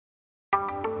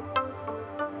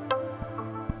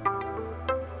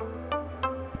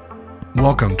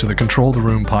Welcome to the Control the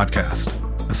Room podcast,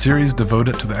 a series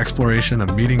devoted to the exploration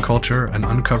of meeting culture and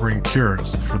uncovering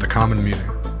cures for the common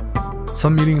meeting.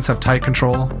 Some meetings have tight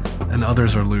control and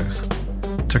others are loose.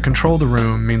 To control the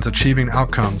room means achieving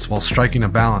outcomes while striking a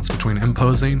balance between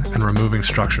imposing and removing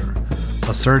structure,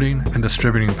 asserting and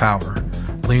distributing power,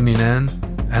 leaning in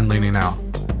and leaning out,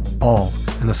 all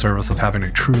in the service of having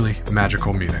a truly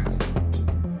magical meeting.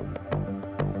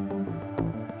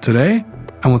 Today,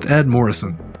 I'm with Ed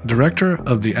Morrison, Director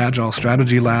of the Agile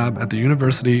Strategy Lab at the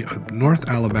University of North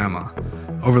Alabama.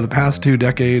 Over the past 2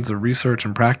 decades of research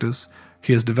and practice,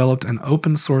 he has developed an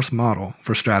open source model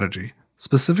for strategy,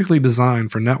 specifically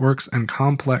designed for networks and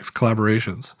complex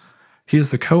collaborations. He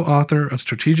is the co-author of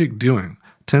Strategic Doing,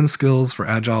 10 Skills for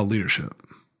Agile Leadership.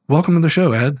 Welcome to the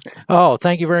show, Ed. Oh,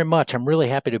 thank you very much. I'm really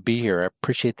happy to be here. I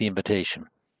appreciate the invitation.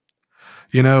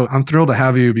 You know, I'm thrilled to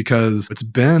have you because it's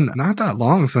been not that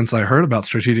long since I heard about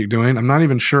Strategic Doing. I'm not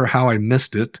even sure how I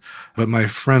missed it, but my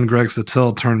friend Greg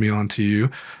Satil turned me on to you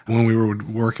when we were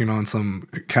working on some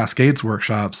Cascades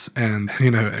workshops. And,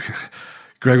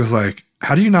 Greg was like,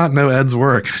 how do you not know Ed's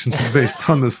work based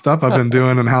on the stuff I've been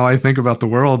doing and how I think about the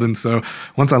world? And so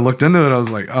once I looked into it, I was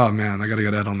like, oh man, I got to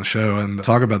get Ed on the show and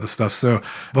talk about this stuff. So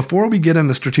before we get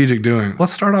into Strategic Doing,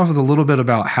 let's start off with a little bit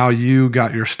about how you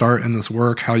got your start in this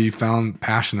work, how you found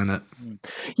passion in it.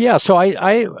 Yeah, so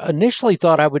I initially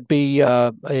thought I would be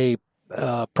a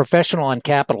professional on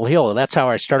Capitol Hill. That's how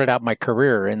I started out my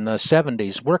career in the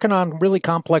 70s, working on really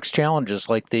complex challenges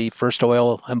like the first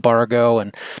oil embargo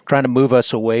and trying to move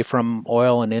us away from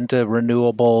oil and into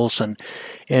renewables.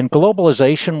 And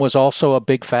globalization was also a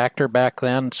big factor back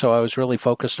then, so I was really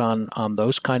focused on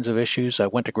those kinds of issues. I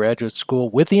went to graduate school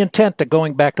with the intent of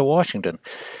going back to Washington.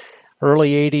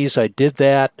 Early 80s, I did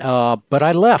that, but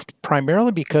I left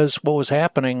primarily because what was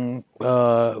happening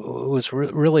was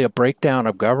really a breakdown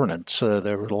of governance.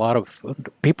 There were a lot of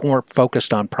people weren't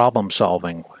focused on problem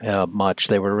solving much.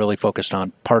 They were really focused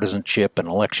on partisanship and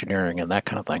electioneering and that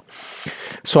kind of thing.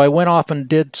 So I went off and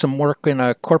did some work in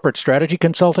a corporate strategy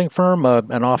consulting firm,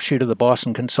 an offshoot of the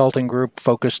Boston Consulting Group,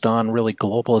 focused on really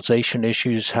globalization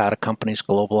issues, how do companies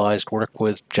globalized, work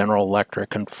with General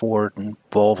Electric and Ford and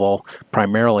Volvo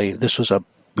primarily. This was a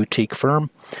boutique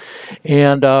firm.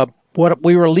 And what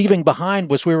we were leaving behind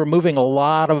was we were moving a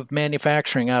lot of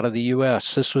manufacturing out of the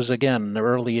U.S. This was, again, in the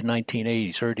early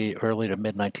 1980s, early to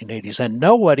mid-1980s. And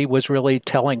nobody was really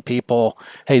telling people,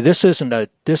 hey, this isn't a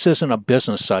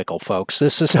business cycle, folks.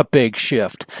 This is a big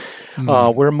shift.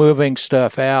 We're moving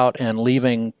stuff out and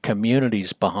leaving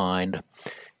communities behind.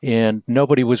 And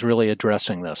nobody was really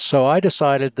addressing this. So I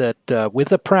decided that with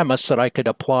the premise that I could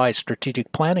apply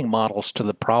strategic planning models to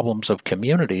the problems of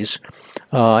communities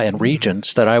and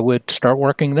regions, that I would start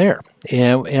working there.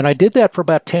 And I did that for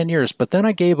about 10 years, but then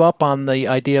I gave up on the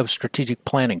idea of strategic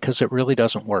planning because it really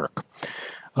doesn't work,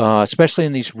 especially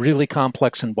in these really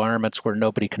complex environments where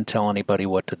nobody can tell anybody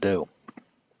what to do.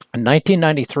 In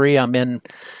 1993, I'm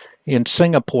in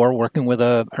Singapore working with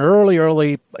an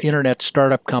early internet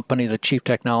startup company. The chief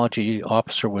technology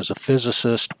officer was a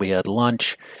physicist. We had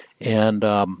lunch, and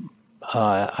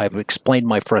I've explained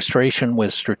my frustration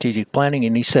with strategic planning,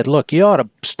 and he said, look, you ought to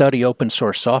study open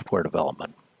source software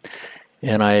development.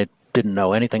 And I didn't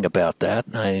know anything about that.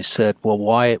 And I said, well,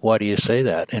 why do you say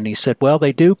that? And he said, well,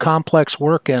 they do complex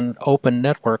work in open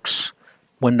networks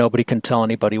when nobody can tell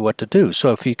anybody what to do.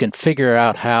 So if you can figure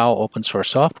out how open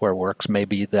source software works,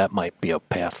 maybe that might be a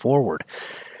path forward.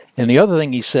 And the other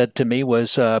thing he said to me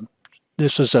was,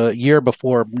 this was a year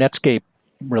before Netscape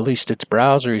released its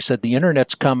browser. He said, the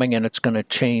internet's coming and it's going to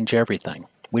change everything.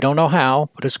 We don't know how,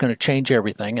 but it's going to change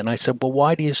everything. And I said, well,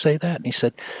 why do you say that? And he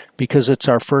said, because it's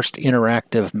our first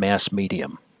interactive mass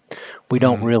medium. We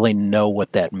don't really know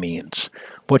what that means.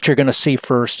 What you're going to see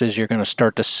first is you're going to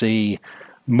start to see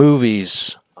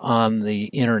movies on the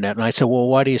internet. And I said, well,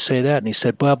 why do you say that? And he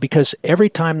said, well, because every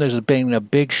time there's been a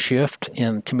big shift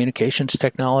in communications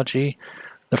technology,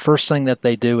 the first thing that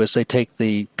they do is they take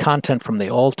the content from the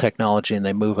old technology and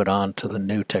they move it on to the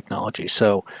new technology.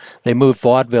 So they move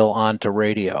vaudeville onto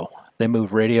radio. They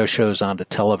move radio shows onto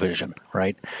television,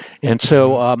 right? And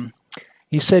so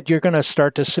he said, you're going to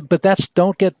start to see, but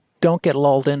don't get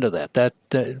lulled into that.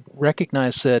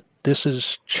 Recognize that this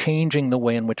is changing the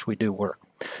way in which we do work.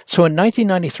 So in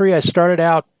 1993, I started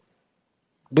out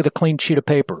with a clean sheet of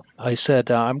paper. I said,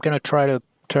 I'm going to try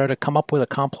to come up with a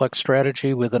complex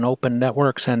strategy within open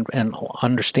networks and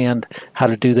understand how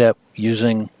to do that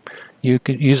using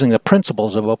the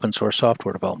principles of open source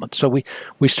software development. So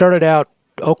we started out.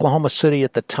 Oklahoma City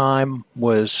at the time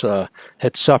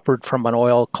had suffered from an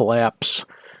oil collapse,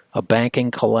 a banking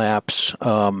collapse.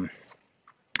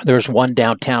 There's one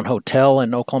downtown hotel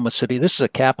in Oklahoma City. This is the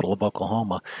capital of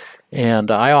Oklahoma.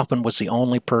 And I often was the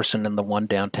only person in the one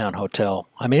downtown hotel.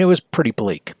 I mean, it was pretty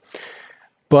bleak.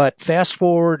 But fast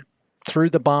forward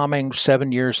through the bombing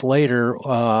 7 years later,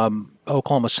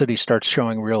 Oklahoma City starts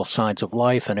showing real signs of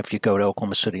life. And if you go to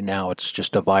Oklahoma City now, it's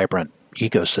just a vibrant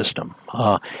ecosystem.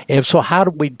 And so how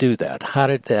did we do that? How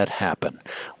did that happen?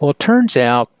 Well, it turns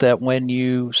out that when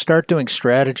you start doing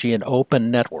strategy in open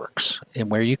networks,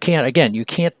 and where you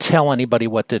can't tell anybody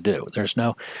what to do.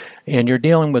 And you're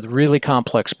dealing with really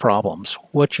complex problems.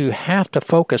 What you have to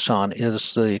focus on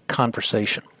is the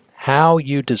conversation. How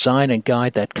you design and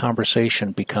guide that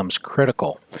conversation becomes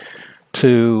critical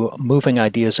to moving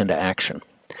ideas into action.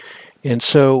 And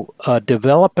so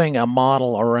developing a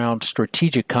model around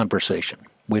strategic conversation,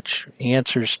 which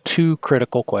answers two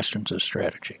critical questions of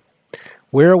strategy.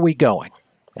 Where are we going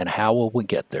and how will we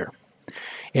get there?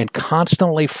 And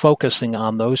constantly focusing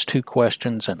on those two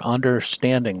questions and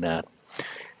understanding that.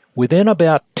 Within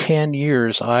about 10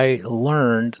 years, I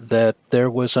learned that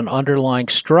there was an underlying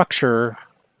structure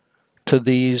to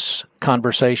these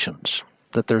conversations,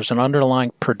 that there's an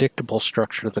underlying predictable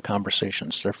structure to the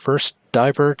conversations. They're first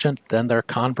divergent, then they're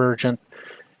convergent,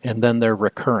 and then they're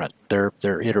recurrent.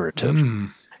 They're iterative.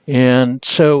 And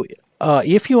so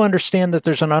if you understand that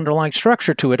there's an underlying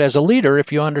structure to it as a leader,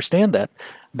 if you understand that,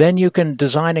 then you can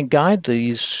design and guide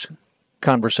these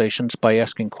conversations by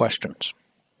asking questions.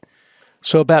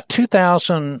 So about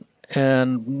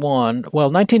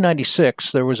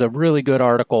 1996, there was a really good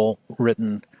article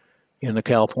written in the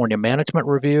California Management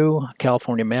Review. This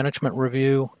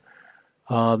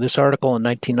article in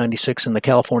 1996 in the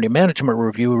California Management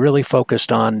Review really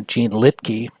focused on Jean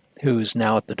Litke, who's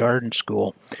now at the Darden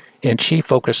School, and she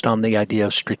focused on the idea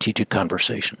of strategic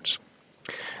conversations.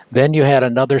 Then you had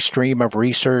another stream of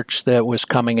research that was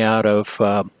coming out of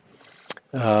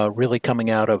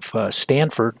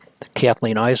Stanford,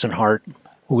 Kathleen Eisenhart,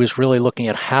 who was really looking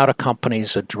at how do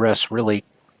companies address really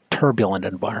turbulent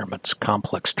environments,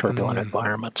 complex turbulent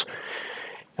environments.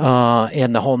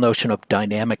 And the whole notion of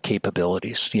dynamic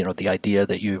capabilities, the idea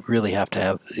that you really have to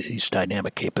have these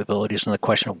dynamic capabilities, and the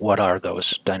question of what are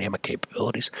those dynamic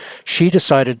capabilities. She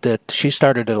started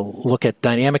to look at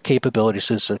dynamic capabilities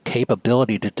as a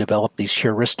capability to develop these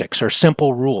heuristics or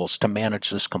simple rules to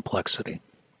manage this complexity.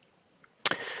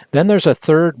 Then there's a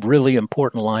third really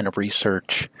important line of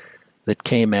research that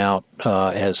came out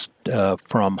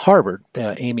from Harvard,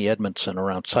 Amy Edmondson,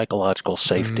 around psychological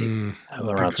safety.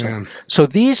 So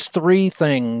these three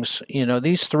things,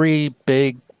 these three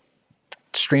big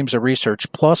streams of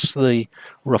research, plus the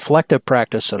reflective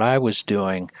practice that I was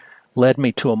doing, led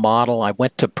me to a model. I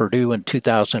went to Purdue in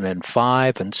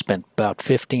 2005 and spent about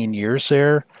 15 years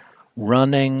there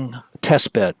running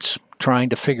test beds, trying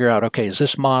to figure out, okay, is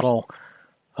this model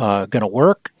going to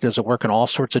work? Does it work in all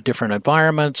sorts of different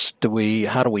environments?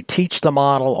 How do we teach the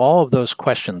model? All of those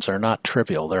questions are not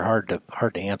trivial. They're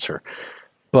hard to answer.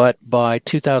 But by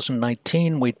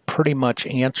 2019, we pretty much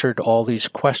answered all these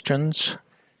questions,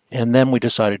 and then we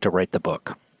decided to write the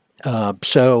book.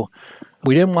 So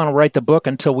we didn't want to write the book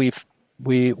until we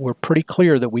were pretty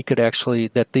clear that we could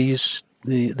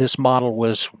this model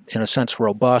was, in a sense,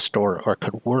 robust or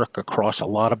could work across a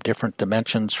lot of different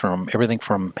dimensions, from everything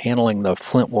from handling the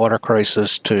Flint water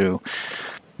crisis to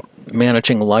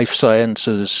managing life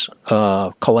sciences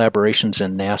collaborations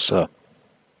in NASA.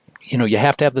 You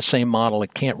have to have the same model. You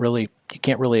can't really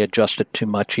adjust it too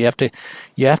much. You have to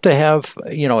have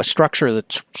a structure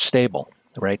that's stable,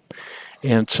 right?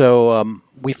 And so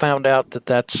we found out that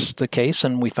that's the case,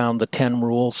 and we found the 10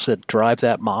 rules that drive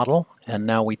that model. And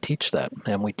now we teach that,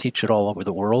 and we teach it all over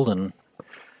the world. And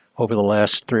over the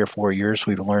last 3 or 4 years,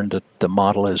 we've learned that the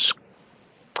model is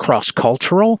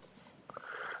cross-cultural.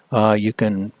 We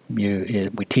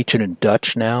teach it in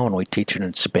Dutch now, and we teach it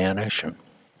in Spanish, and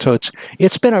so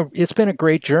it's been a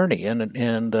great journey.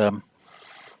 And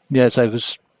as I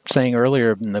was saying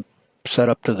earlier in the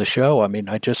setup to the show, I mean,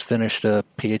 I just finished a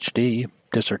PhD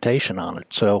dissertation on it,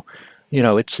 so.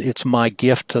 It's my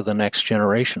gift to the next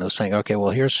generation of saying, okay,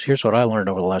 well, here's what I learned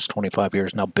over the last 25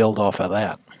 years. Now build off of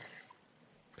that.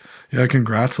 Yeah,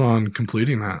 congrats on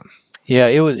completing that. Yeah,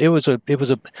 it was a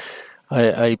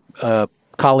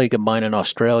colleague of mine in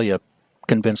Australia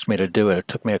convinced me to do it. It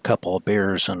took me a couple of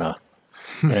beers and an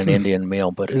Indian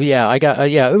meal, but yeah,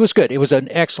 it was good. It was an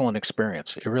excellent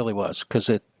experience. It really was, because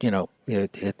it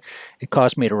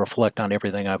caused me to reflect on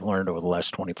everything I've learned over the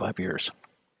last 25 years.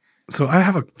 So I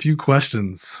have a few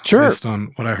questions based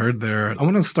on what I heard there. I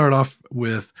want to start off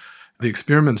with the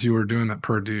experiments you were doing at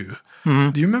Purdue.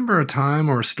 Mm-hmm. Do you remember a time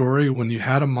or a story when you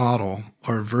had a model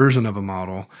or a version of a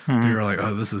model that you were like,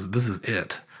 oh, this is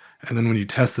it? and then when you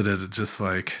tested it, it just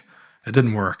like it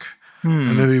didn't work. And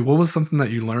Hmm. maybe what was something that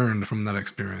you learned from that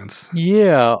experience?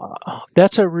 Yeah,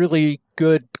 that's a really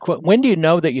good. When do you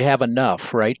know that you have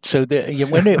enough, right? So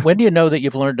when do you know that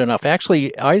you've learned enough?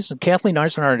 Actually, Kathleen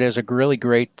Eisenhardt has a really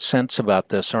great sense about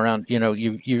this. Around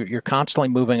you're constantly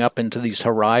moving up into these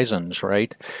horizons,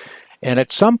 right? And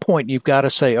at some point, you've got to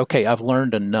say, okay, I've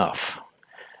learned enough,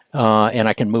 and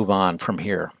I can move on from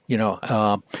here.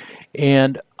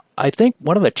 And I think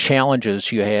one of the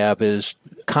challenges you have is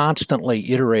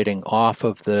constantly iterating off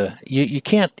of you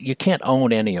can't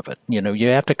own any of it. You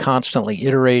have to constantly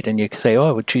iterate, and you say,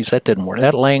 oh geez, that didn't work,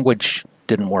 that language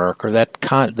didn't work, or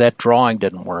that drawing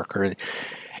didn't work,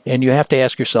 and you have to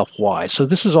ask yourself why. So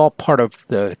this is all part of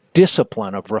the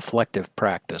discipline of reflective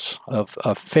practice of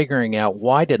figuring out,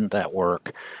 why didn't that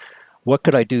work, what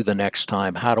could I do the next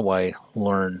time, how do I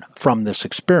learn from this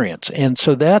experience. And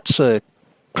so that's a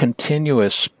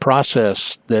continuous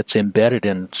process that's embedded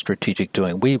in strategic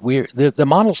doing. The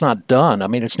model's not done. I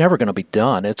mean, it's never going to be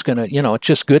done. It's going to, it's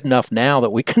just good enough now that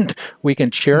we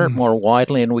can share it Mm, more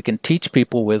widely, and we can teach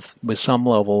people with some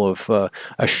level of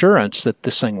assurance that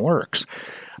this thing works.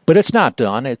 But it's not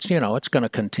done. It's going to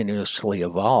continuously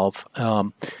evolve,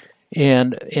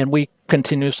 and we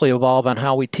continuously evolve on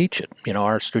how we teach it.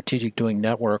 Our strategic doing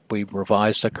network, we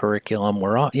revised the curriculum.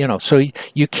 So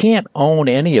you can't own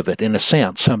any of it in a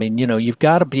sense. I mean, you've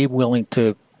got to be willing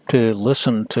to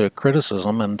listen to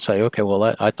criticism and say, okay,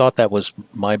 well, I thought that was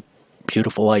my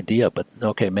beautiful idea, but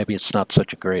okay, maybe it's not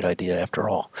such a great idea after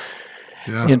all.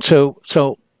 yeah. And so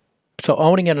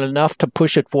owning it enough to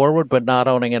push it forward, but not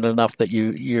owning it enough that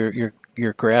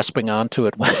you're grasping onto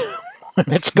it when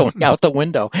it's going out the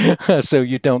window, so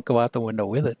you don't go out the window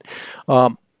with it.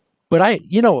 Um, but I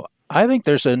think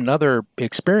there's another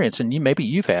experience, and maybe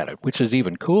you've had it, which is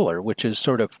even cooler, which is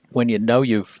sort of when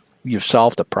you've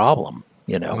solved a problem,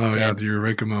 Oh yeah, and the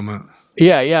eureka moment.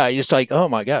 yeah, it's like, oh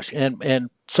my gosh, and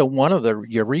so one of the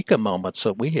eureka moments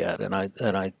that we had, and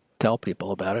I tell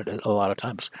people about it a lot of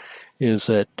times, is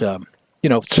that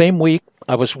same week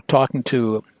I was talking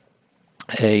to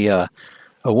a uh,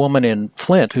 a woman in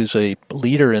Flint who's a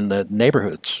leader in the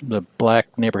neighborhoods, the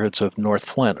black neighborhoods of North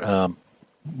Flint,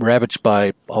 ravaged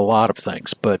by a lot of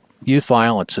things, but youth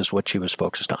violence is what she was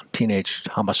focused on, teenage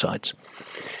homicides.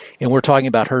 And we're talking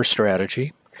about her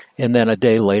strategy. And then a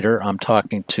day later, I'm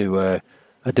talking to a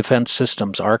defense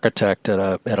systems architect at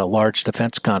a large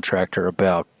defense contractor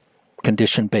about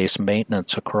condition-based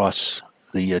maintenance across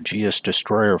the Aegis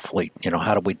destroyer fleet.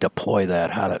 How do we deploy that?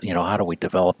 How do we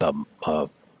develop a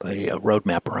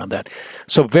roadmap around that?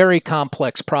 So very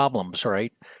complex problems,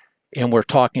 right? And we're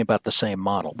talking about the same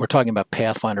model. We're talking about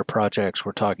Pathfinder projects.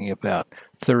 We're talking about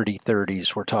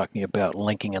 30-30s. We're talking about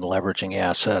linking and leveraging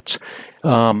assets.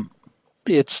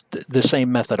 It's the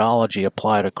same methodology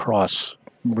applied across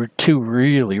two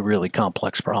really, really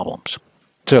complex problems.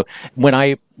 So when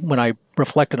I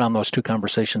reflected on those two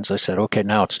conversations, I said, okay,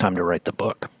 now it's time to write the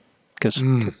book because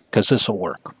Mm. this will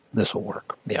work. This will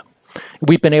work. Yeah,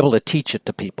 we've been able to teach it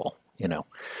to people.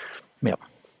 Yeah.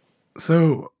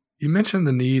 So you mentioned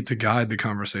the need to guide the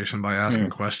conversation by asking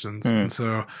Mm, questions. mm, And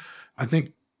so I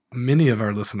think many of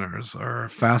our listeners are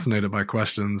fascinated by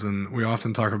questions. And we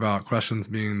often talk about questions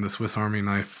being the Swiss Army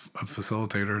knife of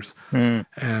facilitators. mm.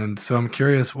 And so I'm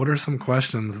curious, what are some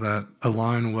questions that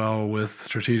align well with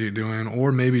strategic doing,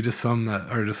 or maybe just some that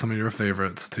are just some of your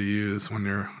favorites to use when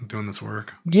you're doing this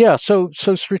work? Yeah, so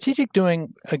strategic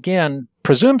doing again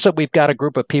presumes that we've got a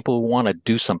group of people who want to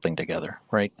do something together,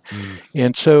 right? Mm,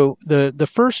 And so the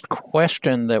first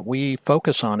question that we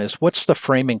focus on is, what's the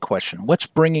framing question? What's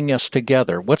bringing us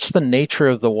together? What's the nature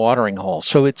of the watering hole?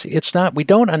 So it's not, we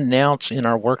don't announce in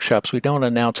our workshops, we don't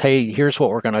announce, hey, here's what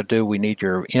we're going to do, we need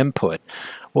your input.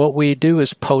 What we do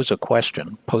is pose a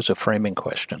question, pose a framing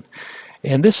question.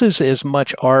 And this is as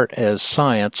much art as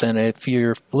science. And if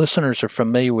your listeners are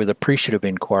familiar with appreciative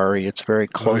inquiry, it's very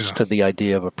oh, close yeah. to the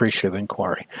idea of appreciative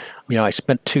inquiry. I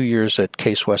spent 2 years at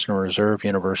Case Western Reserve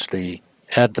University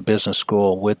at the business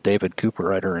school with David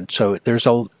Cooperrider. And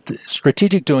so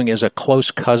strategic doing is a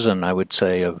close cousin, I would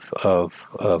say, of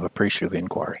appreciative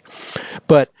inquiry.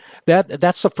 But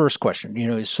that's the first question,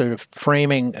 is sort of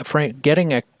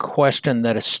getting a question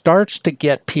that starts to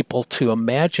get people to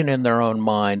imagine in their own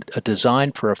mind a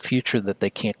design for a future that they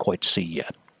can't quite see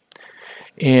yet.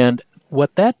 And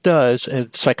what that does,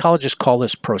 psychologists call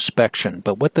this prospection,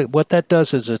 but what that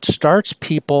does is it starts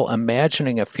people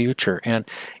imagining a future, and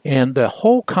the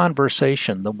whole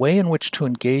conversation, the way in which to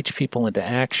engage people into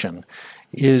action,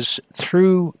 is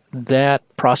through that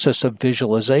process of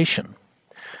visualization.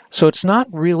 So it's not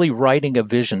really writing a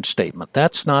vision statement.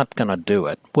 That's not going to do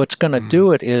it. What's going to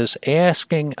do it is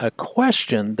asking a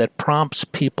question that prompts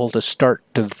people to start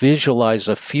to visualize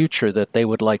a future that they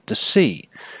would like to see.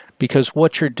 Because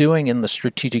what you're doing in the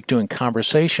strategic doing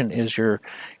conversation is you're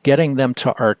getting them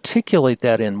to articulate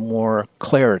that in more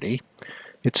clarity.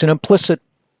 It's an implicit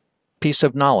piece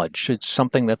of knowledge. It's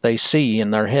something that they see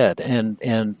in their head,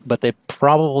 but they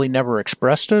probably never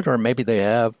expressed it, or maybe they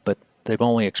have, but they've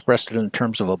only expressed it in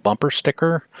terms of a bumper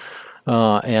sticker,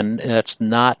 and that's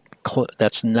not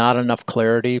enough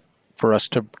clarity for us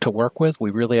to work with. We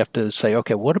really have to say,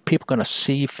 okay, what are people going to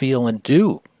see, feel, and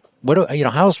do?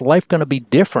 How's life going to be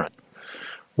different?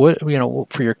 What,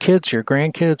 for your kids, your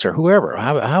grandkids, or whoever?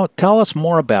 How tell us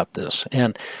more about this,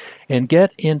 and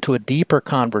get into a deeper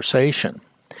conversation.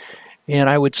 And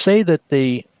I would say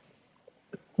that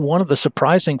one of the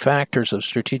surprising factors of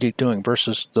strategic doing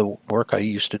versus the work I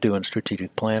used to do in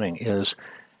strategic planning is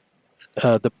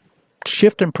the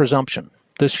shift in presumption.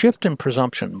 The shift in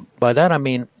presumption, by that I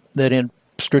mean that in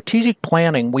strategic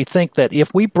planning, we think that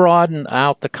if we broaden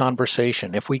out the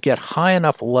conversation, if we get high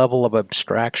enough level of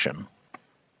abstraction,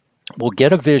 we'll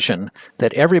get a vision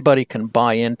that everybody can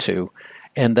buy into,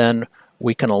 and then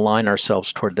we can align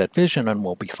ourselves toward that vision and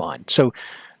we'll be fine. So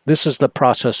this is the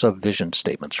process of vision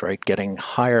statements, right? Getting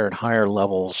higher and higher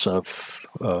levels of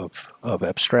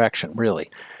abstraction,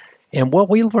 really. And what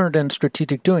we learned in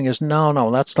strategic doing is,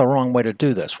 no, that's the wrong way to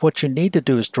do this. What you need to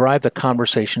do is drive the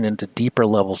conversation into deeper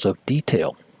levels of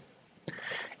detail.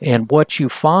 And what you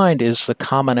find is the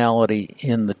commonality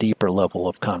in the deeper level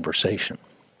of conversation.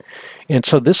 And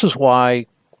so this is why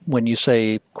when you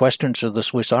say questions are the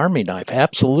Swiss Army knife,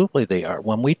 absolutely they are.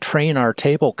 When we train our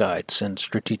table guides in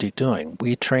strategic doing,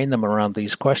 we train them around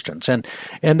these questions. And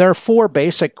there are 4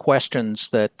 basic questions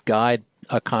that guide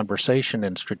a conversation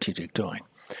in strategic doing.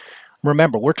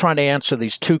 Remember, we're trying to answer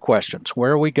these 2 questions.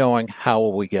 Where are we going? How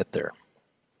will we get there?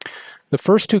 The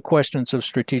first 2 questions of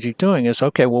strategic doing is,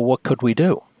 okay, well, what could we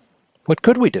do? What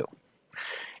could we do?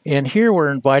 And here we're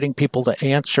inviting people to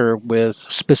answer with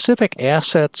specific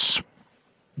assets,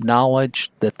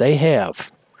 knowledge that they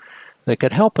have that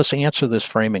could help us answer this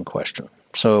framing question.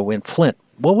 So in Flint,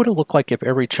 what would it look like if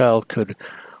every child could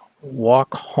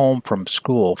walk home from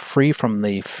school free from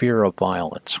the fear of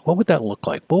violence? What would that look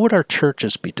like? What would our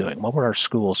churches be doing? What would our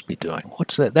schools be doing?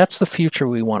 What's that? That's the future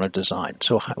we want to design.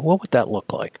 So what would that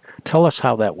look like? Tell us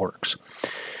how that works.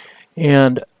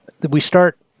 And we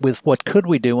start with what could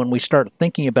we do, and we start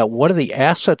thinking about what are the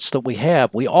assets that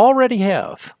we already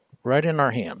have right in our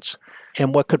hands,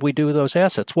 and what could we do with those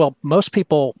assets? Well, most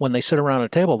people, when they sit around a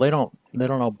table, they don't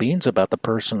know beans about the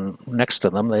person next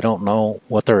to them. They don't know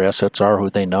what their assets are,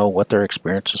 who they know, what their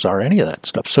experiences are, any of that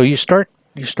stuff. So you start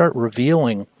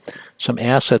revealing some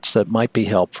assets that might be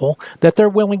helpful, that they're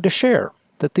willing to share,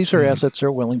 that these are assets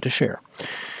they're willing to share.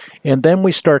 And then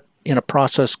we start in a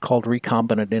process called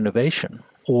recombinant innovation,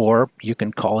 or you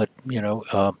can call it,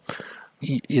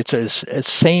 it's a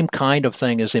same kind of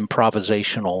thing as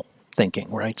improvisational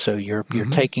thinking, right? So you're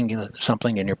taking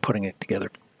something and you're putting it together.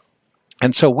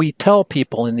 And so we tell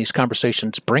people in these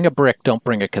conversations, bring a brick, don't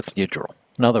bring a cathedral.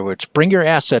 In other words, bring your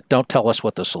asset, don't tell us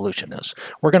what the solution is.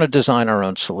 We're going to design our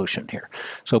own solution here.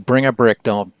 So bring a brick,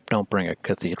 don't bring a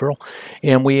cathedral.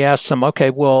 And we ask them, okay,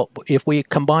 well, if we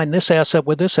combine this asset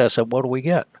with this asset, what do we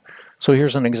get? So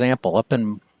here's an example. Up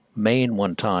in Maine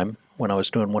one time, when I was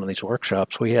doing one of these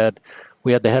workshops, we had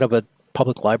the head of a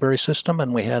public library system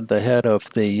and we had the head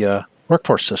of the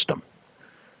workforce system.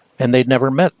 And they'd never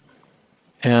met.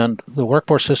 And the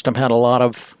workforce system had a lot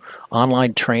of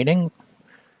online training,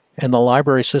 and the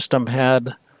library system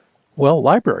had,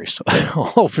 libraries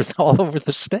all over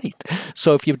the state.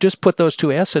 So if you just put those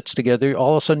 2 assets together,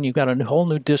 all of a sudden you've got a whole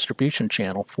new distribution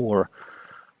channel for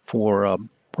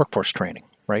workforce training,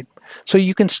 right? So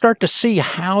you can start to see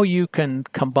how you can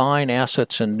combine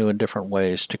assets in new and different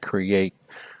ways to create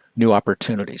new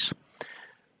opportunities.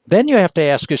 Then you have to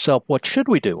ask yourself, what should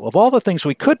we do? Of all the things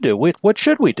we could do, what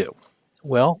should we do?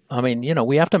 Well,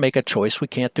 we have to make a choice. We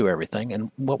can't do everything.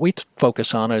 And what we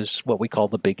focus on is what we call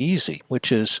the big easy,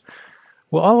 which is,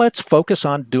 let's focus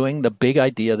on doing the big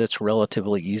idea that's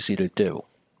relatively easy to do.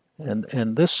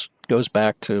 And this goes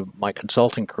back to my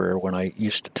consulting career when I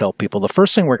used to tell people the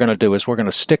first thing we're going to do is we're going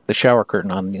to stick the shower curtain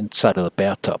on the inside of the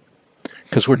bathtub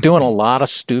because we're doing a lot of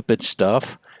stupid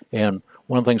stuff. And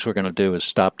one of the things we're going to do is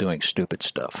stop doing stupid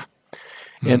stuff.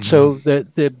 And so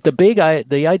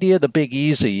the idea of the big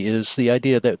easy is the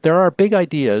idea that there are big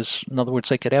ideas, in other words,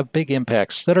 they could have big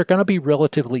impacts that are going to be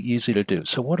relatively easy to do.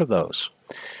 So what are those?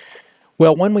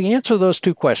 Well, when we answer those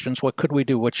 2 questions, what could we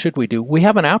do, what should we do, we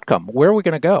have an outcome. Where are we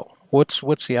going to go?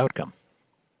 What's the outcome?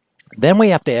 Then we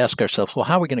have to ask ourselves, well,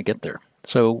 how are we going to get there?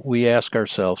 So we ask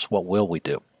ourselves, what will we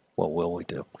do? What will we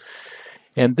do?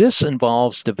 And this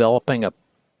involves developing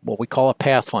what we call a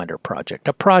Pathfinder project,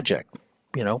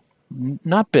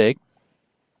 not big,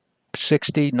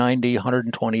 60, 90,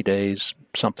 120 days,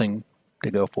 something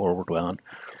to go forward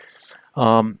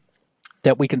on,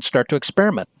 that we can start to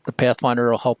experiment. The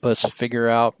Pathfinder will help us figure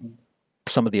out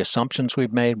some of the assumptions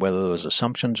we've made, whether those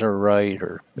assumptions are right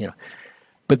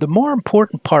But the more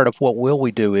important part of what will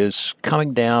we do is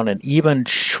coming down and even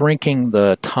shrinking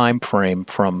the time frame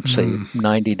from, say,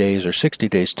 90 days or 60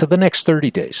 days to the next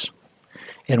 30 days.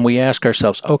 And we ask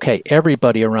ourselves, okay,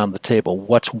 everybody around the table,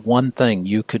 what's one thing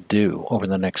you could do over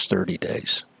the next 30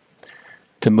 days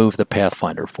to move the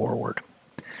Pathfinder forward?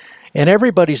 And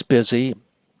everybody's busy,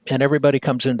 and everybody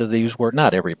comes into these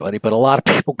not everybody, but a lot of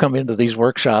people come into these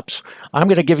workshops. I'm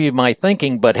going to give you my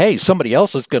thinking, but hey, somebody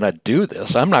else is going to do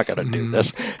this. I'm not going to do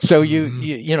this. So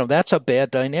that's a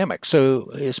bad dynamic. So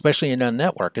especially in a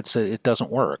network, it doesn't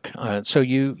work. So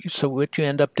what you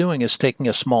end up doing is taking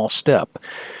a small step,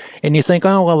 and you think,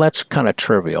 oh well, that's kind of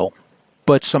trivial,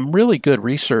 but some really good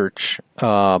research,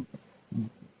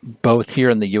 both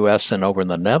here in the U.S. and over in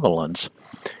the Netherlands,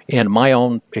 and my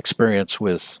own experience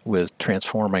with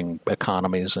transforming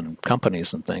economies and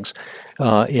companies and things,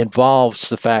 involves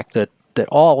the fact that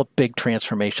all big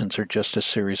transformations are just a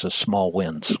series of small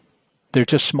wins. They're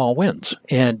just small wins.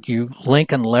 And you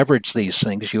link and leverage these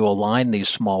things, you align these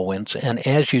small wins, and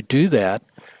as you do that,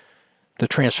 the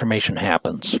transformation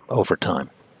happens over time.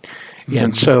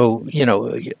 And so,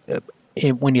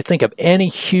 when you think of any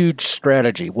huge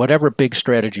strategy, whatever big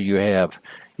strategy you have,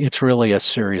 it's really a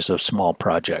series of small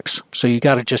projects. So you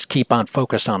got to just keep on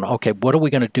focused on, okay, what are we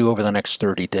going to do over the next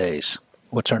 30 days?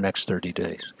 What's our next 30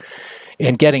 days?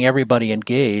 And getting everybody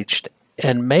engaged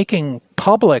and making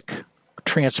public,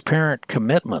 transparent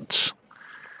commitments,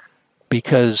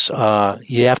 because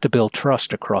you have to build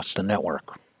trust across the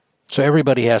network. So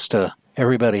everybody has to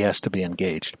be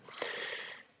engaged.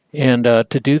 And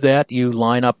to do that, you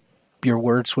line up your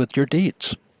words with your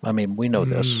deeds. I mean, we know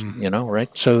this, right?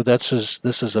 So this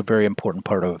is a very important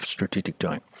part of strategic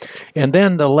doing. And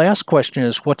then the last question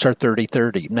is, what's our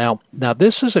 30-30? Now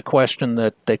this is a question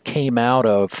that came out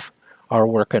of our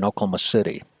work in Oklahoma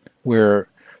City, where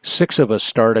 6 of us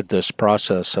started this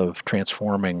process of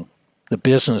transforming the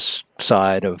business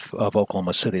side of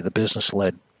Oklahoma City, the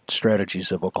business-led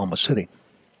strategies of Oklahoma City.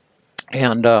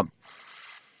 And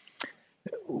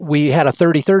we had a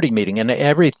 30-30 meeting, and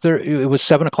it was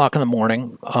 7 o'clock in the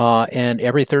morning, and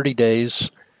every 30 days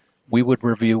we would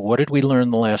review, what did we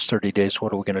learn the last 30 days,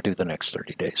 what are we going to do the next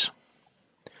 30 days?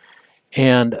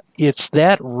 And it's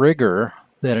that rigor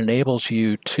that enables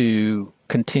you to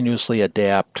continuously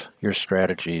adapt your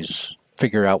strategies,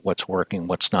 figure out what's working,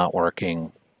 what's not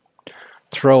working,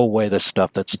 throw away the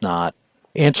stuff that's not.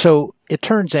 And so it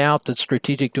turns out that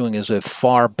strategic doing is a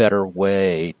far better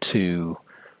way to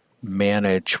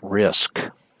manage risk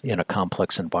in a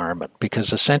complex environment,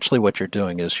 because essentially what you're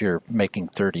doing is you're making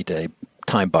 30-day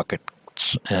time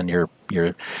buckets, and you're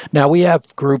now we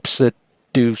have groups that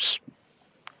do 90-90s,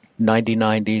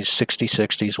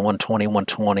 60-60s,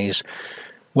 120-120s.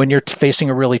 When you're facing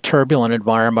a really turbulent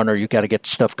environment, or you got to get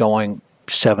stuff going,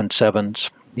 7-7s,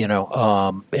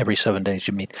 every 7 days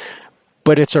you meet.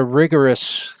 But it's a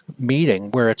rigorous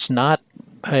meeting where it's not,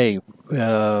 hey,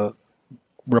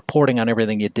 reporting on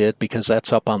everything you did, because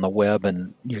that's up on the web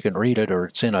and you can read it, or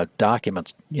it's in a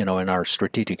document, in our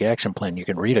strategic action plan, you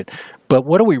can read it. But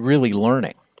what are we really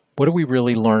learning? What are we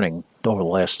really learning over the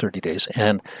last 30 days?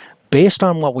 And based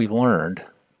on what we've learned,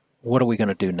 what are we going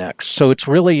to do next? So it's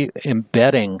really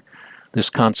embedding this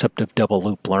concept of double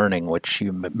loop learning, which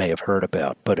you may have heard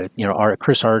about. But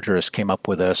Chris Argyris came up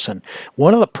with this, and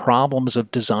one of the problems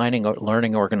of designing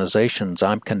learning organizations,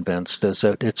 I'm convinced, is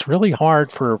that it's really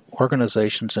hard for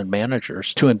organizations and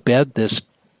managers to embed this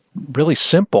really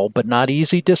simple but not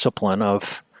easy discipline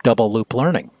of double loop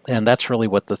learning, and that's really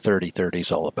what the 30-30 is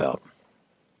all about.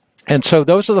 And so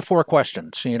those are the 4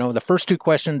 questions. The first 2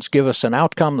 questions give us an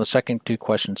outcome. The second 2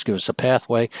 questions give us a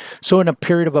pathway. So in a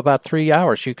period of about 3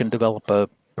 hours, you can develop a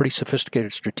pretty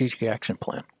sophisticated strategic action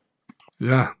plan.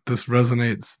 Yeah, this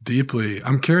resonates deeply.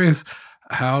 I'm curious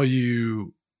how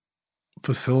you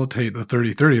facilitate the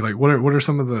 30-30. Like, what are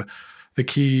some of the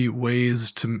key ways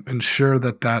to ensure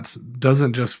that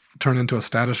doesn't just turn into a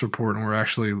status report and we're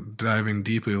actually diving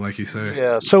deeply, like you say?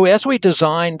 Yeah. So as we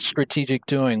designed strategic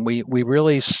doing, we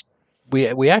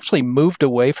actually moved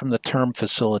away from the term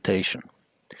facilitation.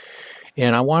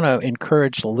 And I want to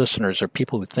encourage the listeners or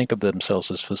people who think of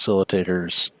themselves as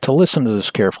facilitators to listen to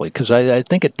this carefully, because I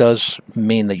think it does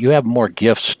mean that you have more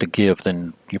gifts to give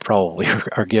than you probably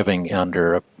are giving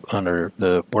under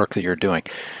the work that you're doing.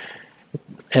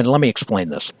 And let me explain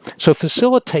this. So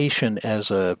facilitation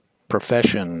as a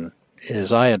profession,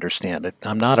 as I understand it,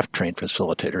 I'm not a trained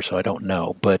facilitator, so I don't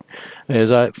know, but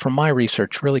from my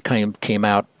research, really came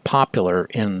out popular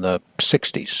in the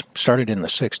 60s, started in the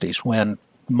 60s when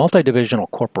multi-divisional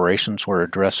corporations were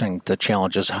addressing the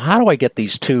challenges. How do I get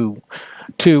these two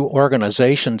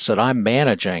organizations that I'm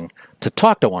managing to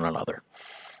talk to one another?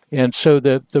 And so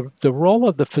the role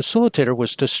of the facilitator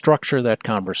was to structure that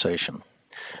conversation.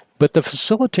 But the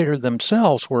facilitator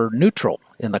themselves were neutral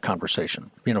in the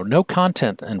conversation. No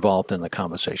content involved in the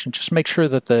conversation. Just make sure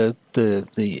that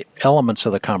the elements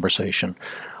of the conversation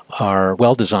are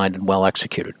well designed and well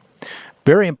executed.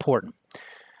 Very important.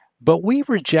 But we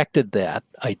rejected that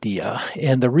idea,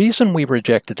 and the reason we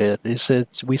rejected it is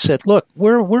that we said, look,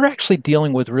 we're actually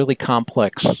dealing with really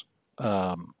complex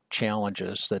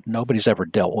challenges that nobody's ever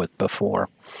dealt with before.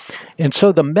 And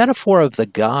so the metaphor of the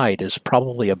guide is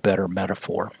probably a better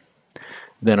metaphor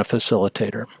than a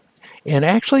facilitator. And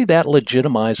actually that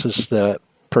legitimizes the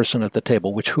person at the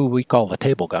table, who we call the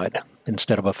table guide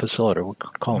instead of a facilitator. We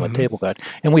call him a table guide.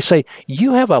 And we say,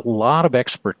 you have a lot of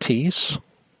expertise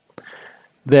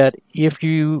that if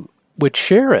you would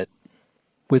share it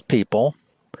with people,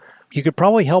 you could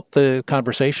probably help the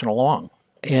conversation along.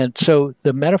 And so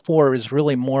the metaphor is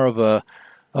really more of a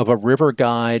river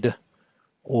guide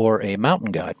or a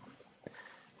mountain guide.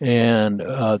 And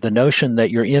the notion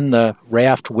that you're in the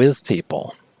raft with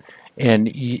people. And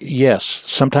yes,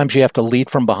 sometimes you have to lead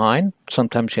from behind,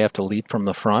 sometimes you have to lead from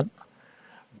the front.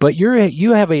 But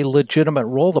you have a legitimate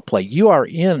role to play. You are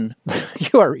in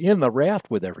the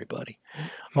raft with everybody,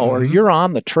 or you're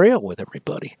on the trail with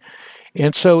everybody.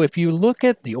 And so if you look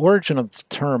at the origin of the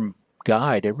term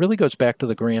guide, it really goes back to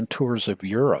the grand tours of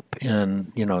Europe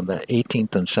in the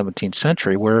 18th and 17th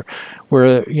century, where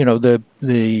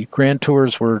the grand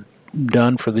tours were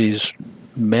done for these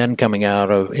men coming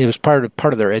out of, it was part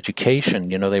of their education.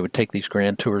 They would take these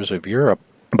grand tours of Europe.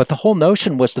 But the whole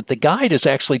notion was that the guide is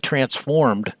actually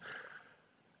transformed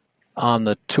on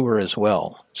the tour as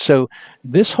well. So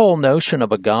this whole notion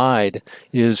of a guide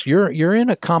is you're in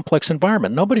a complex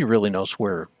environment. Nobody really knows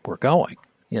where we're going.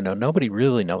 Nobody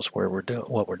really knows what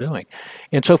we're doing.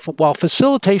 And so while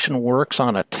facilitation works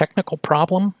on a technical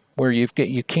problem where you've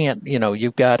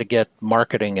got to get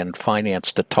marketing and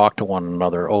finance to talk to one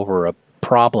another over a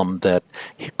problem that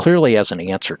clearly has an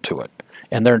answer to it,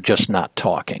 and they're just not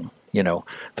talking.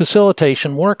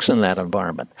 Facilitation works in that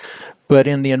environment. But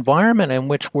in the environment in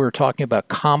which we're talking about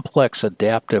complex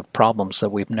adaptive problems that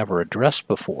we've never addressed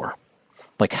before,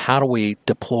 like how do we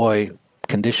deploy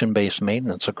condition-based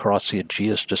maintenance across the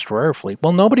Aegis destroyer fleet?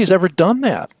 Well, nobody's ever done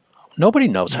that. Nobody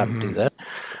knows how to do that.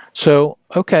 So,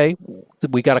 okay,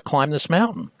 we got to climb this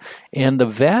mountain. And the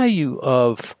value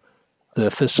of the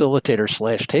facilitator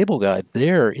 / table guide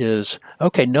there is,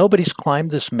 okay, nobody's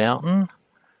climbed this mountain,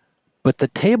 but the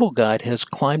table guide has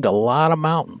climbed a lot of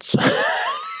mountains.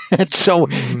 And so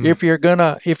if you're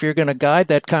gonna guide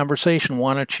that conversation,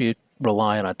 why don't you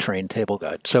rely on a trained table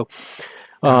guide? So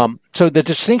so the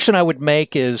distinction I would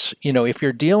make is, if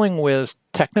you're dealing with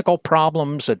technical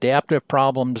problems, adaptive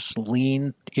problems,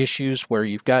 lean issues where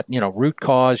you've got, root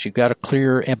cause, you've got a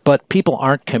clear, but people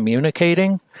aren't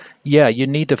communicating, yeah, you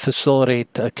need to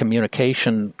facilitate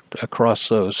communication across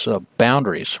those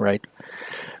boundaries, right?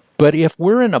 But if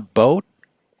we're in a boat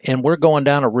and we're going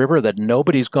down a river that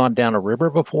nobody's gone down a river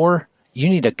before, you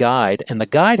need a guide, and the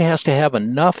guide has to have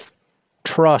enough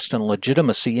trust and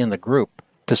legitimacy in the group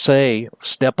to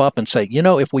step up and say,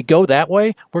 if we go that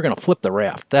way, we're going to flip the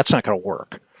raft. That's not going to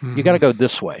work. You got to go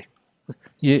this way.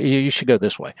 You should go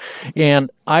this way.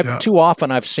 And too often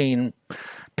I've seen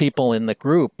people in the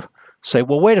group say,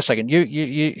 well, wait a second,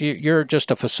 you're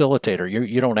just a facilitator.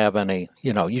 You don't have any,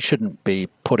 you shouldn't be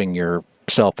putting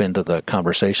yourself into the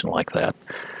conversation like that.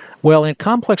 Well, in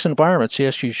complex environments,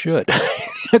 yes, you should,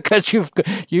 because you've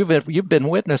been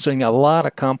witnessing a lot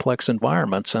of complex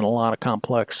environments and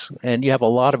and you have a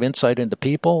lot of insight into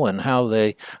people and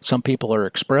how some people are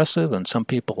expressive and some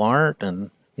people aren't,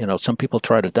 and some people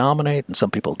try to dominate and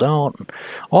some people don't, and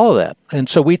all of that. And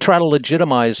so we try to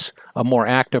legitimize a more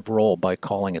active role by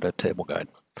calling it a table guide.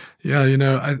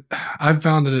 Yeah, I've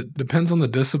found that it depends on the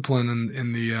discipline and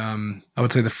in the I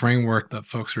would say the framework that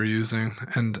folks are using,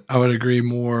 and I would agree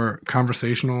more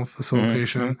conversational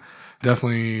facilitation.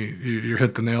 Definitely, you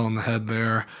hit the nail on the head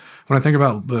there. When I think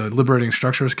about the liberating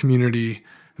structures community,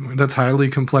 that's highly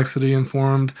complexity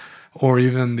informed. or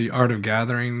even the art of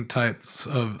gathering types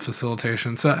of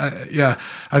facilitation. So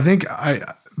I think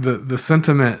the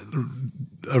sentiment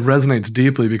resonates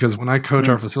deeply, because when I coach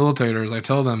our facilitators, I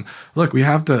tell them, look, we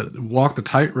have to walk the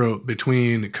tightrope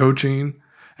between coaching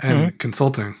and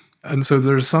consulting. And so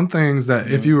there's some things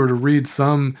that if you were to read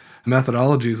some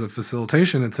methodologies of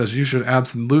facilitation, it says you should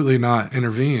absolutely not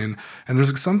intervene. And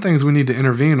there's some things we need to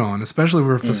intervene on, especially if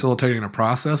we're facilitating a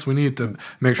process. We need to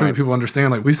make sure that people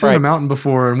understand, like, we've seen a mountain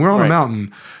before and we're on a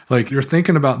mountain. Like, you're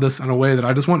thinking about this in a way that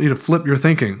I just want you to flip your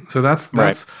thinking. So that's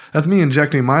me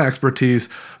injecting my expertise,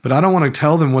 but I don't want to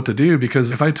tell them what to do,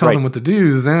 because if I tell them what to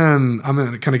do, then I'm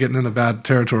kind of getting into bad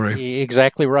territory.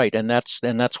 Exactly right. And that's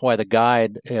why the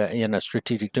guide in a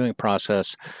strategic doing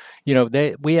process,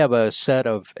 we have a set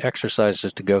of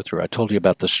exercises to go through. I told you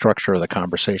about the structure of the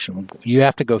conversation. You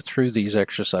have to go through these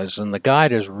exercises, and the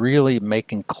guide is really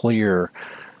making clear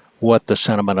what the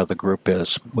sentiment of the group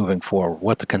is moving forward,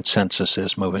 what the consensus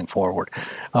is moving forward.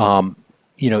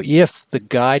 If the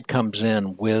guide comes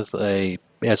in with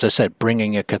as I said,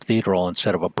 bringing a cathedral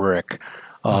instead of a brick,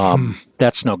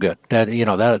 that's no good.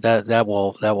 That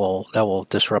will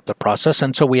disrupt the process,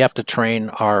 and so we have to train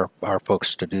our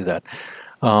folks to do that.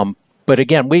 But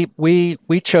again,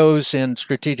 we chose in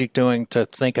strategic doing to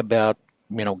think about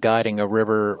guiding a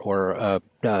river or a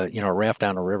raft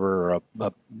down a river or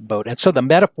a boat. And so the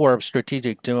metaphor of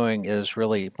strategic doing is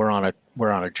really we're on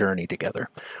a journey together.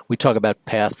 We talk about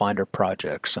Pathfinder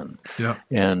projects and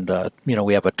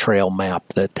we have a trail map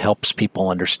that helps people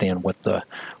understand what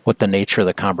the nature of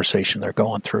the conversation they're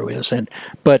going through is.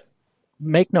 But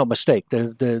make no mistake,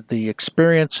 the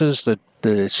experiences,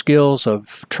 the skills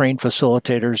of trained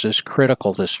facilitators is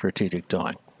critical to strategic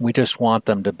doing. We just want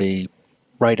them to be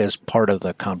right as part of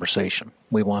the conversation.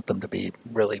 We want them to be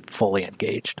really fully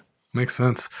engaged. Makes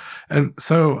sense. And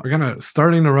so we're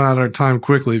starting to run out of time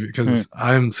quickly, because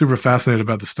I'm super fascinated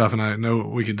about this stuff, and I know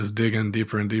we could just dig in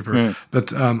deeper and deeper.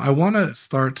 But I want to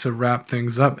start to wrap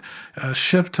things up,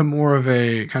 shift to more of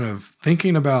a kind of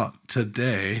thinking about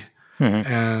today.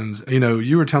 And,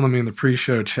 you were telling me in the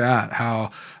pre-show chat how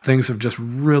things have just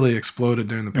really exploded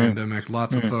during the pandemic.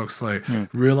 Lots of folks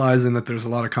realizing that there's a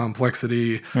lot of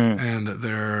complexity and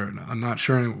they're not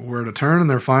sure where to turn, and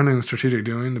they're finding strategic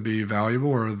doing to be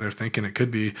valuable, or they're thinking it could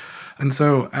be. And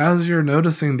so as you're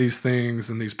noticing these things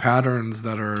and these patterns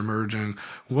that are emerging,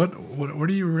 what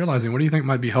are you realizing? What do you think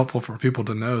might be helpful for people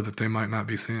to know that they might not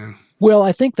be seeing? Well,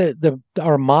 I think that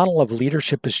our model of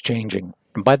leadership is changing.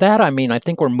 By that, I mean, I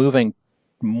think we're moving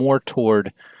more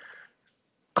toward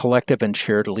collective and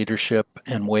shared leadership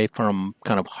and away from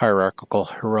kind of hierarchical,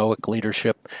 heroic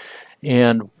leadership.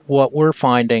 And what we're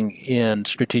finding in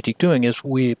strategic doing is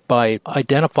by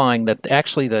identifying that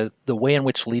actually the way in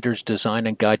which leaders design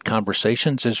and guide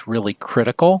conversations is really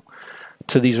critical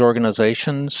to these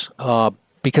organizations,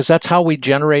 because that's how we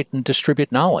generate and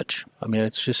distribute knowledge. I mean,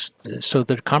 it's just so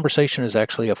the conversation is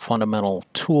actually a fundamental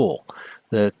tool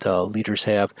that leaders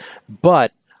have,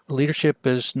 but leadership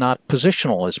is not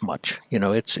positional as much.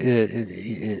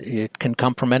 It can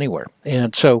come from anywhere,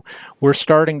 and so we're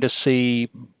starting to see,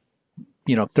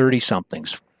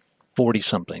 30-somethings,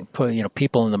 40-something,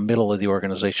 people in the middle of the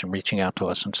organization reaching out to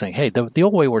us and saying, "Hey, the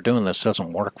old way we're doing this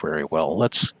doesn't work very well.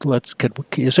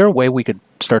 Is there a way we could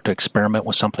start to experiment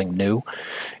with something new?"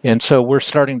 And so we're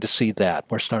starting to see that.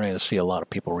 We're starting to see a lot of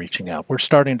people reaching out. We're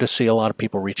starting to see a lot of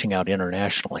people reaching out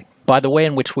internationally. By the way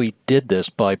in which we did this,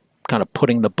 by kind of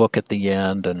putting the book at the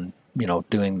end and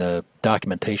doing the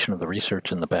documentation of the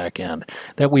research in the back end,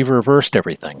 that we've reversed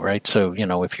everything, right? So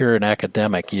if you're an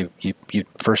academic, you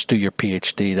first do your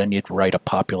PhD, then you'd write a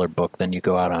popular book, then you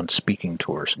go out on speaking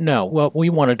tours. No, what we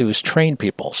want to do is train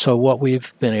people. So what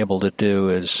we've been able to do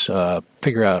is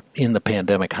figure out in the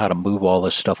pandemic how to move all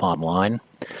this stuff online.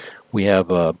 We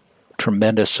have a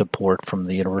tremendous support from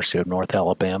the University of North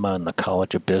Alabama and the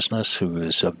College of Business, who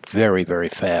is a very, very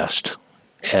fast,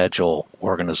 agile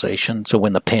organization. So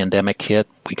when the pandemic hit,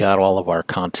 we got all of our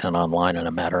content online in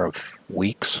a matter of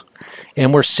weeks.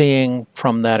 And we're seeing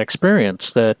from that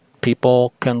experience that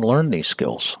people can learn these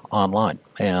skills online.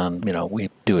 And, we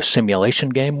do a simulation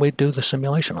game, we do the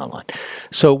simulation online.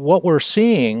 So what we're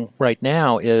seeing right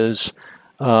now is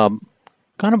kind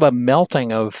of a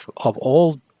melting of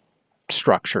old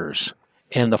structures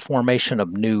and the formation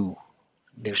of new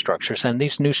structures. And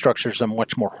these new structures are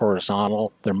much more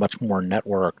horizontal, they're much more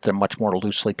networked, they're much more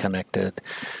loosely connected.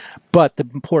 But the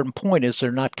important point is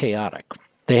they're not chaotic.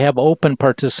 They have open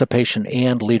participation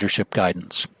and leadership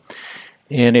guidance.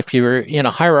 And if you're in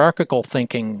a hierarchical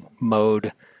thinking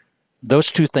mode,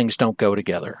 those two things don't go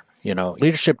together.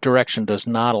 Leadership direction does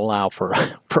not allow for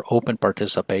open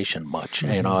participation much.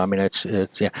 I mean, it's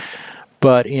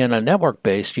But in a network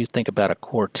based, you think about a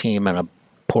core team and a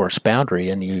porous boundary,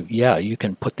 and you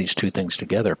can put these two things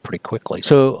together pretty quickly.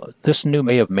 So this new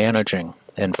way of managing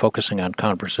and focusing on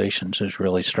conversations is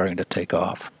really starting to take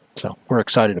off. So we're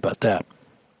excited about that.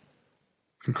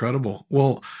 Incredible.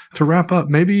 Well, to wrap up,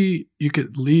 maybe you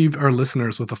could leave our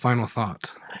listeners with a final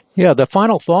thought. Yeah, the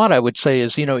final thought I would say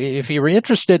is, if you're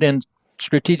interested in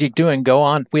strategic doing, go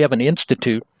on. We have an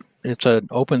institute. It's an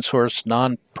open source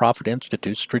nonprofit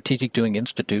institute, Strategic Doing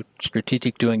Institute,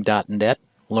 strategicdoing.net.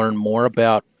 Learn more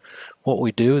about what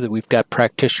we do. That we've got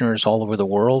practitioners all over the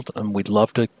world, and we'd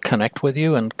love to connect with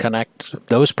you and connect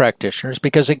those practitioners,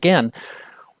 because again,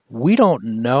 we don't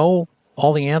know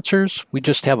all the answers. We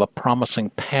just have a promising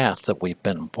path that we've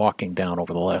been walking down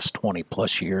over the last 20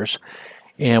 plus years,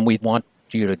 and we want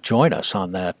you to join us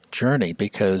on that journey,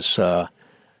 because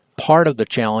part of the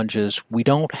challenge is we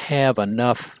don't have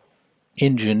enough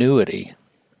ingenuity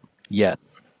yet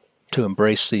to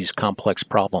embrace these complex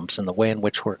problems, and the way in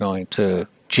which we're going to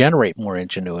generate more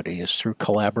ingenuity is through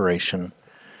collaboration,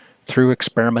 through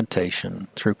experimentation,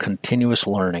 through continuous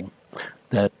learning,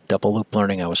 that double loop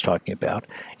learning I was talking about.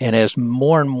 And as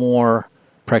more and more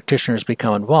practitioners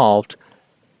become involved,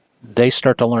 they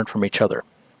start to learn from each other.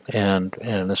 And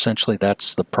essentially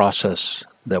that's the process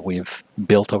that we've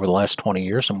built over the last 20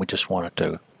 years, and we just want it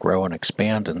to grow and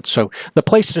expand. And so the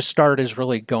place to start is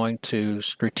really going to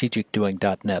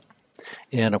strategicdoing.net.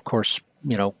 And of course,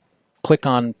 click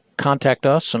on contact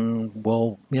us, and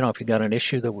we'll, if you got an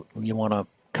issue that you want to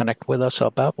connect with us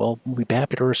about, we'll be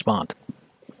happy to respond.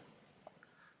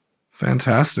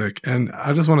 Fantastic. And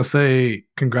I just want to say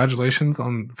congratulations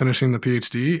on finishing the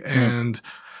PhD. And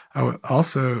I would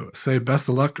also say best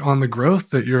of luck on the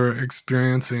growth that you're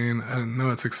experiencing. I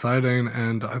know it's exciting.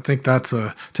 And I think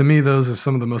to me, those are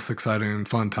some of the most exciting and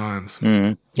fun times.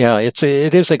 Mm-hmm. Yeah,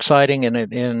 it is exciting.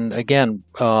 And again,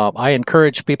 I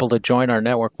encourage people to join our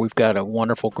network. We've got a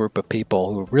wonderful group of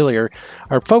people who really are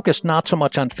focused not so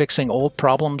much on fixing old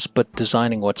problems, but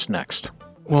designing what's next.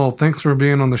 Well, thanks for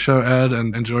being on the show, Ed,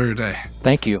 and enjoy your day.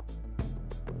 Thank you.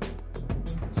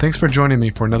 Thanks for joining me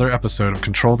for another episode of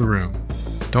Control the Room.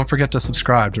 Don't forget to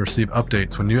subscribe to receive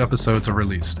updates when new episodes are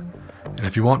released. And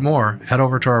if you want more, head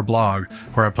over to our blog,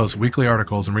 where I post weekly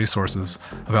articles and resources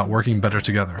about working better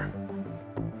together.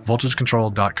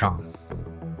 VoltageControl.com.